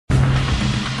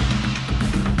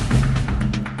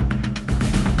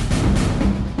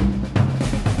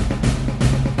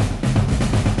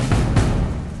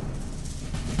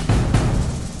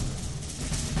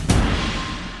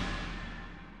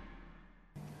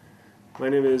My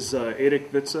name is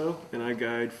Eirik Vitso, and I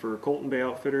guide for Colton Bay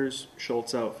Outfitters,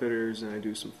 Schultz Outfitters, and I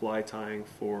do some fly tying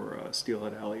for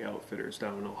Steelhead Alley Outfitters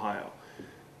down in Ohio.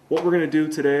 What we're going to do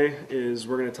today is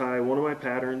we're going to tie one of my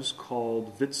patterns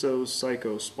called Vitso's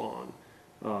Psycho Spawn.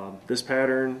 This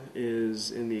pattern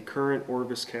is in the current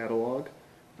Orvis catalog.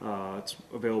 It's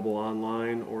available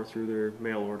online or through their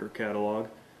mail order catalog.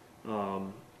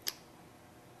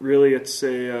 Really, it's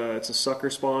a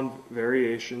sucker spawn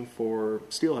variation for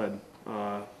steelhead.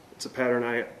 It's a pattern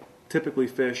I typically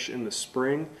fish in the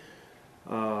spring.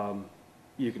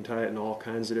 You can tie it in all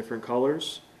kinds of different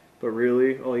colors, but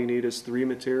really all you need is 3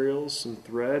 materials, some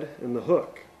thread, and the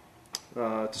hook.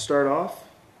 To start off,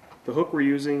 the hook we're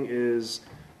using is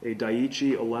a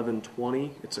Daiichi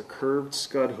 1120. It's a curved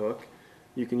scud hook.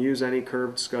 You can use any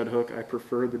curved scud hook. I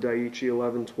prefer the Daiichi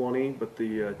 1120, but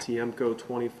the Tiemco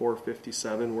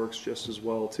 2457 works just as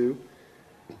well too.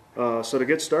 So to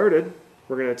get started,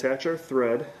 we're going to attach our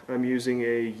thread. I'm using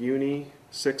a Uni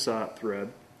 6/0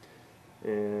 thread,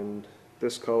 and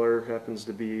this color happens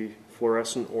to be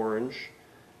fluorescent orange.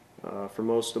 For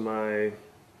most of my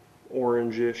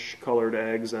orangish colored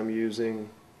eggs, I'm using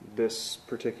this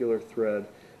particular thread.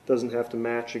 It doesn't have to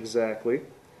match exactly.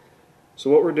 So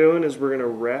what we're doing is we're going to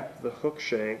wrap the hook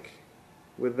shank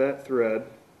with that thread,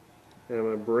 and I'm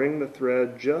going to bring the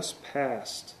thread just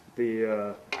past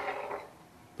the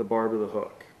barb of the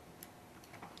hook.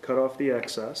 Cut off the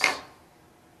excess,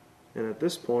 and at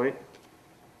this point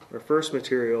our first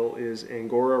material is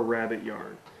Angora rabbit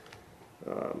yarn.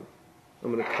 I'm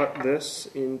going to cut this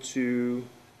into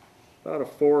about a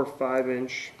 4 or 5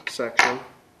 inch section,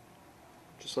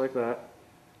 just like that.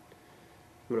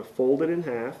 I'm going to fold it in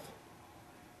half.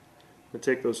 I'm going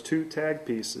to take those 2 tag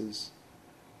pieces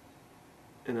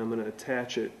and I'm going to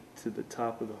attach it to the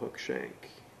top of the hook shank,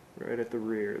 right at the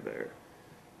rear there.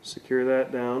 Secure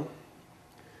that down.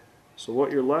 So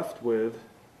what you're left with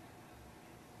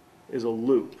is a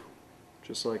loop,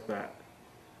 just like that.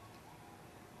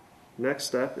 Next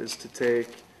step is to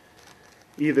take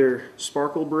either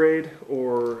sparkle braid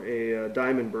or a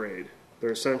diamond braid.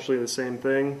 They're essentially the same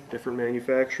thing, different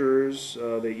manufacturers.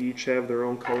 They each have their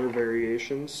own color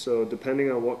variations, so depending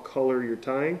on what color you're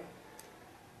tying,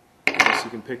 I guess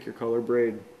you can pick your color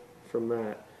braid from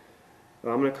that.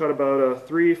 I'm going to cut about a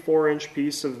 3-4 inch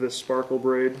piece of this sparkle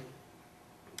braid,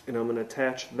 and I'm going to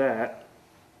attach that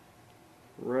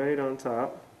right on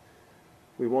top.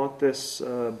 We want this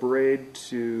braid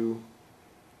to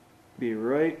be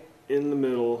right in the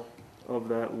middle of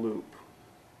that loop.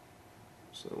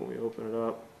 So when we open it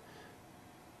up,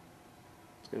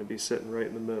 it's going to be sitting right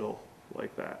in the middle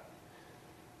like that.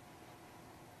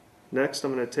 Next,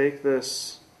 I'm going to take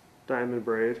this diamond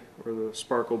braid or the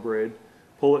sparkle braid,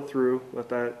 pull it through, let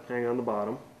that hang on the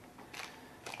bottom.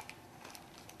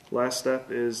 Last step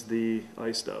is the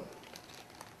ice dub.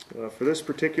 For this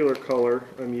particular color,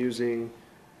 I'm using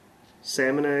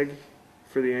salmon egg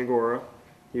for the Angora,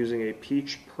 using a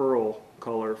peach pearl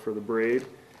color for the braid,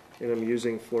 and I'm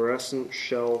using fluorescent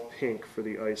shell pink for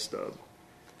the ice dub.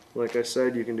 Like I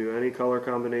said, you can do any color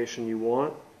combination you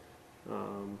want.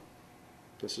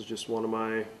 This is just one of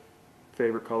my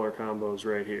favorite color combos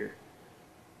right here.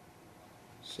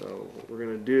 So what we're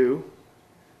going to do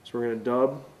is we're going to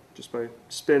dub just by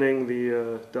spinning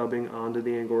the dubbing onto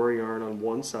the Angora yarn on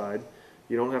one side.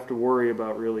 You don't have to worry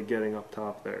about really getting up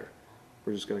top there.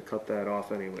 We're just going to cut that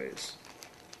off anyways.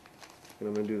 And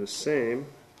I'm going to do the same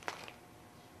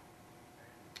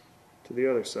to the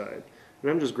other side.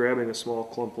 And I'm just grabbing a small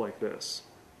clump like this.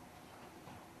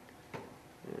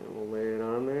 And we'll lay it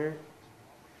on there.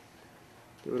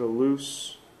 Give it a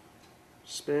loose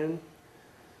spin.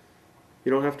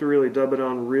 You don't have to really dub it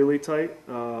on really tight.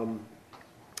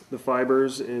 The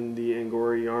fibers in the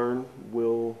Angora yarn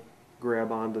will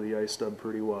grab onto the ice dub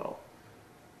pretty well.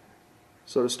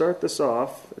 So to start this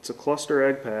off, it's a cluster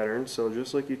egg pattern, so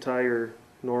just like you tie your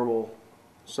normal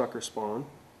sucker spawn,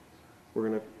 we're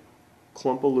going to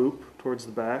clump a loop towards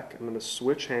the back. I'm going to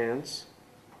switch hands.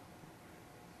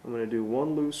 I'm going to do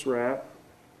 1 loose wrap,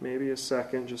 maybe a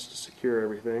second just to secure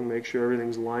everything, make sure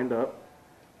everything's lined up.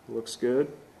 Looks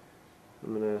good.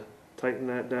 I'm going to tighten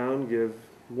that down, give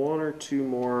 1 or 2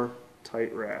 more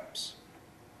tight wraps.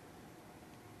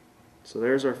 So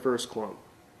there's our first clump,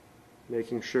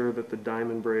 making sure that the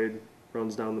diamond braid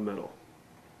runs down the middle.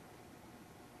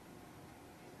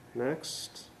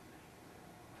 Next,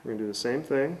 we're going to do the same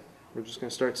thing. We're just going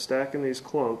to start stacking these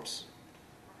clumps.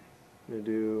 I'm going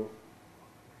to do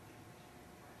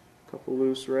a couple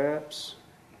loose wraps,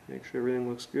 make sure everything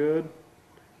looks good.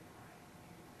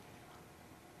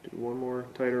 Do 1 more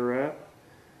tighter wrap.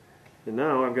 And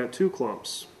now I've got 2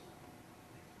 clumps.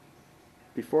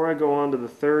 before I go on to the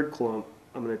third clump,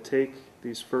 I'm going to take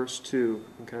these first two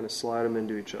and kind of slide them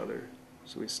into each other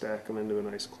so we stack them into a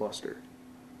nice cluster.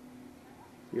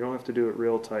 You don't have to do it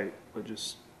real tight, but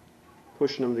just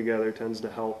pushing them together tends to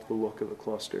help the look of the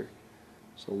cluster.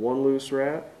 So one loose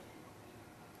wrap,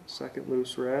 second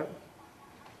loose wrap,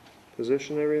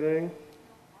 position everything,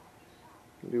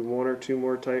 do one or two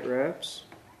more tight wraps,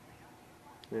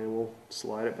 and we'll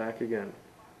slide it back again.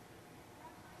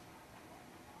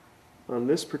 On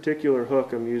this particular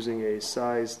hook I'm using a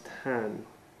size 10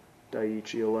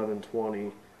 Daiichi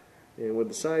 1120, and with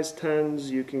the size 10s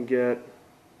you can get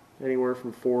anywhere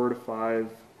from 4 to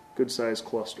 5 good sized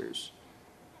clusters.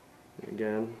 And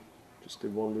again, just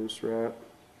did one loose wrap,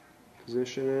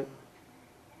 position it,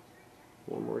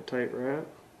 one more tight wrap,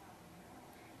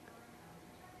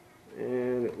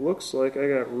 and it looks like I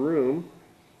got room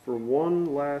for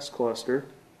one last cluster,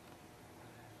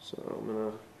 so I'm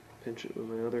going to pinch it with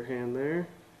my other hand there,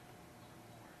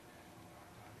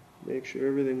 make sure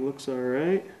everything looks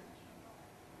alright.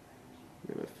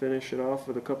 I'm going to finish it off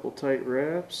with a couple tight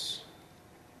wraps,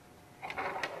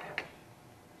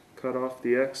 cut off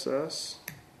the excess,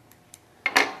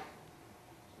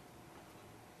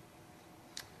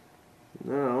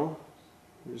 now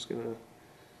I'm just going to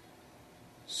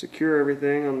secure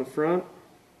everything on the front,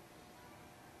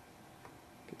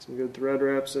 get some good thread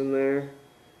wraps in there,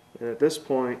 and at this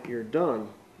point you're done.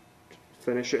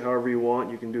 Finish it however you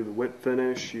want. You can do the whip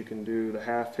finish, you can do the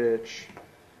half hitch,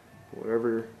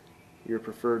 whatever your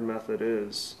preferred method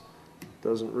is.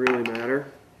 Doesn't really matter.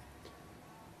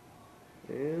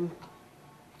 And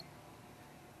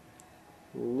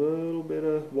a little bit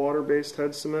of water-based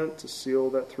head cement to seal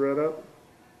that thread up.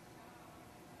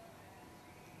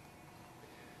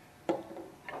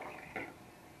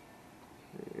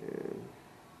 And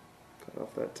cut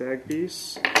off that tag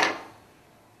piece.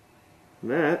 And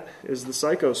that is the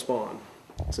Psycho Spawn.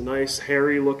 It's a nice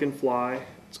hairy looking fly.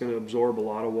 It's going to absorb a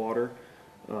lot of water.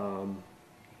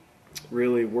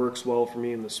 Really works well for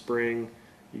me in the spring.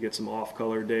 You get some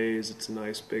off-color days. It's a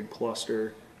nice big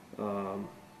cluster.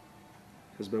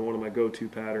 Has been one of my go-to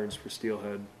patterns for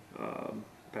steelhead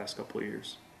past couple of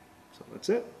years. So that's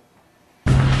it.